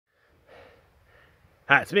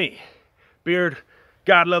Hi, it's me, Beard,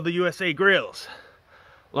 God love the USA Grylls.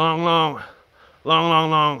 Long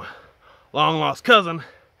lost cousin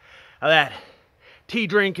of that tea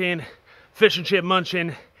drinking, fish and chip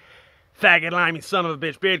munching, faggot limey son of a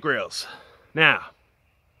bitch Beard Grylls. Now,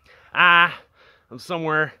 I am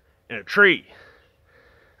somewhere in a tree.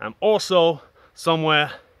 I'm also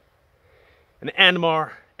somewhere in the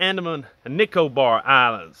Andaman and Nicobar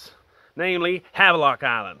Islands, namely Havelock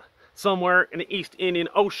Island, somewhere in the East Indian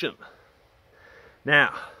Ocean.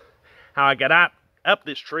 Now, how I got up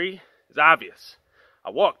this tree is obvious. I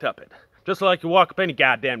walked up it, just like you walk up any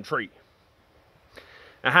goddamn tree.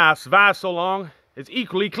 And how I survived so long is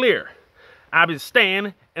equally clear. I've been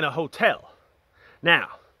staying in a hotel. Now,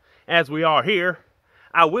 as we are here,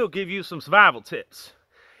 I will give you some survival tips.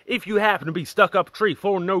 If you happen to be stuck up a tree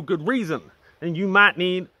for no good reason, then you might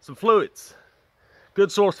need some fluids.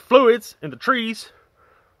 Good source of fluids in the trees,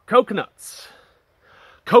 coconuts.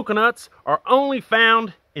 Coconuts are only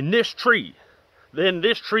found in this tree, then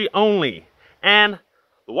this tree only, and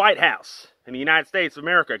the White House in the United States of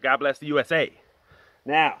America. God bless the USA.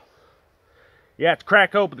 Now, you have to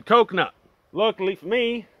crack open the coconut. Luckily for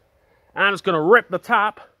me, I'm just going to rip the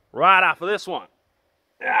top right off of this one.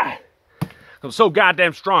 I'm so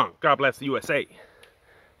goddamn strong. God bless the USA.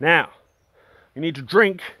 Now, you need to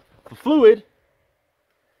drink the fluid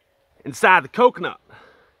inside the coconut.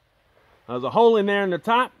 There's a hole in there in the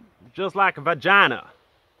top, just like a vagina.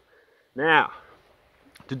 Now,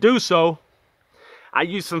 to do so, I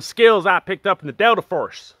use some skills I picked up in the Delta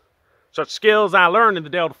Force. Such skills I learned in the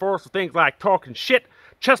Delta Force are things like talking shit,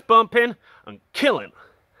 chest bumping, and killing.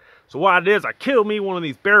 So what it is, I killed me one of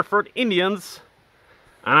these barefoot Indians,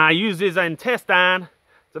 and I used his intestine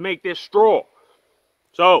to make this straw.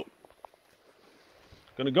 So,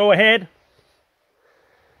 gonna go ahead,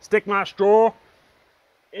 stick my straw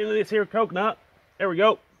into this here coconut. There we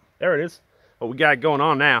go. There it is. What we got going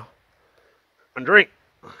on now. And drink.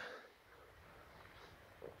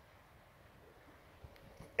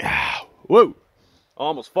 Whoa.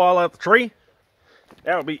 Almost fall out the tree.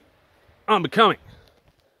 That would be unbecoming.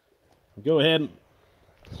 Go ahead and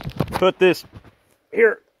put this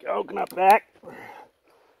here coconut back.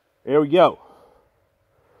 There we go.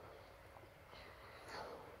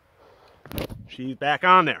 She's back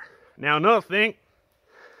on there. Now another thing,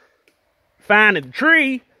 finding the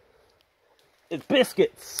tree is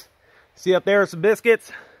biscuits. See up there are some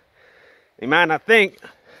biscuits? You might not think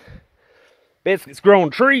biscuits grow on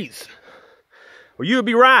trees. Well, you'd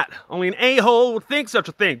be right. Only an a-hole would think such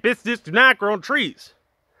a thing. Biscuits do not grow on trees.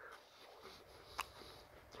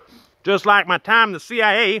 Just like my time in the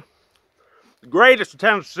CIA, the greatest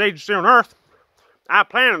intelligence agency on earth, I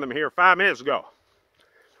planted them here 5 minutes ago.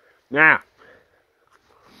 Now,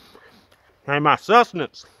 and my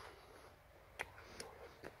sustenance.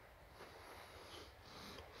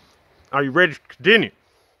 Are you ready to continue?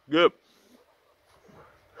 Good.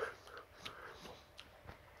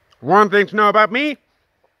 One thing to know about me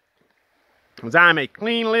is I'm a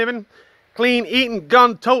clean living, clean eating,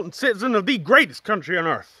 gun toting citizen of the greatest country on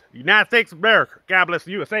earth, the United States of America. God bless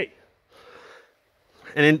the USA.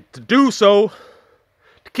 And to do so,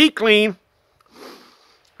 to keep clean,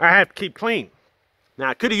 I have to keep clean. Now,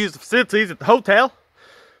 I could have used the facilities at the hotel,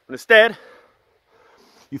 but instead,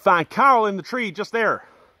 you find coral in the tree just there,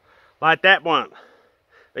 like that one.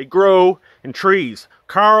 They grow in trees.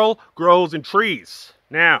 Coral grows in trees.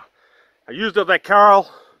 Now, I used up that coral.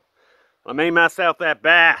 I made myself that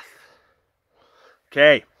bath.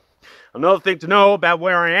 Okay. Another thing to know about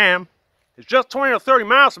where I am is just 20 or 30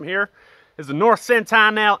 miles from here is the North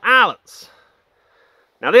Sentinel Islands.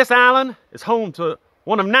 Now, this island is home to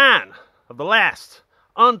one of 9 of the last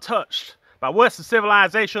untouched by Western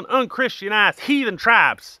civilization, unchristianized heathen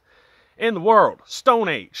tribes in the world, Stone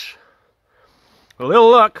Age. A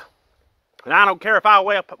little luck, and I don't care if I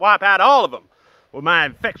wipe out all of them with my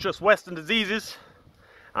infectious Western diseases,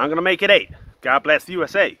 I'm going to make it 8. God bless the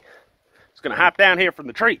USA. It's going to hop down here from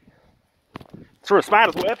the tree. Through a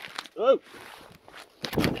spider's web. Oh.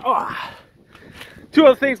 Oh. 2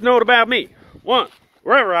 other things to note about me. 1,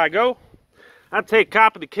 wherever I go, I take a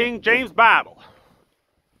copy of the King James Bible.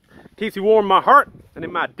 Keeps me warm in my heart and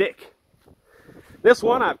in my dick. This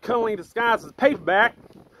one I've cunningly disguised as a paperback,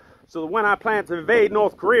 so that when I plan to invade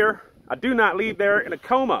North Korea, I do not leave there in a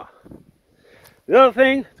coma. The other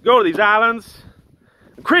thing, to go to these islands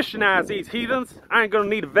and Christianize these heathens, I ain't gonna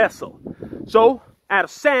need a vessel. So, out of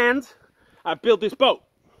sand, I built this boat.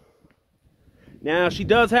 Now, she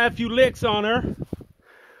does have a few licks on her,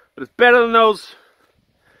 but it's better than those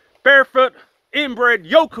barefoot, inbred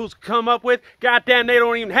yokels come up with. Goddamn, they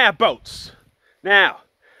don't even have boats. Now,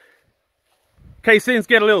 in case things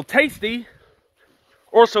get a little tasty,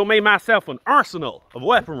 also made myself an arsenal of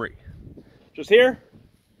weaponry. Just here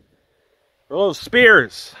are those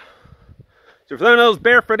spears. So if none of those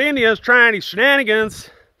barefoot Indians try any shenanigans,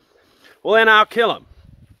 well then I'll kill them.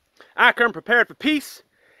 I come prepared for peace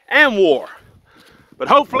and war, but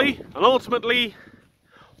hopefully and ultimately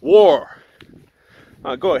war.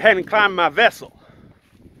 I'll go ahead and climb my vessel.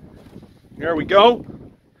 There we go.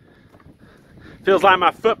 Feels like my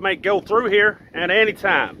foot may go through here at any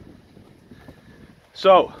time.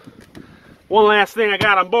 So, one last thing I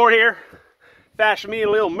got on board here. Fashion me a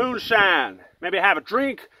little moonshine. Maybe have a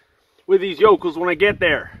drink with these yokels when I get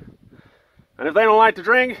there. And if they don't like to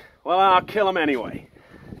drink, well, I'll kill them anyway.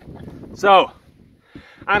 So,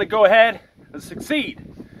 I'm going to go ahead and succeed.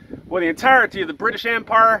 Where the entirety of the British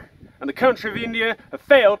Empire and the country of India have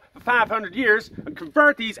failed for 500 years and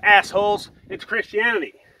convert these assholes into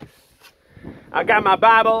Christianity. I got my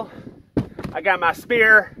Bible, I got my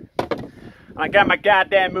spear, and I got my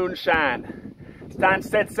goddamn moonshine. It's time to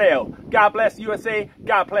set sail. God bless USA,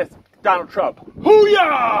 God bless Donald Trump.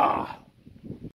 Hoo-yah!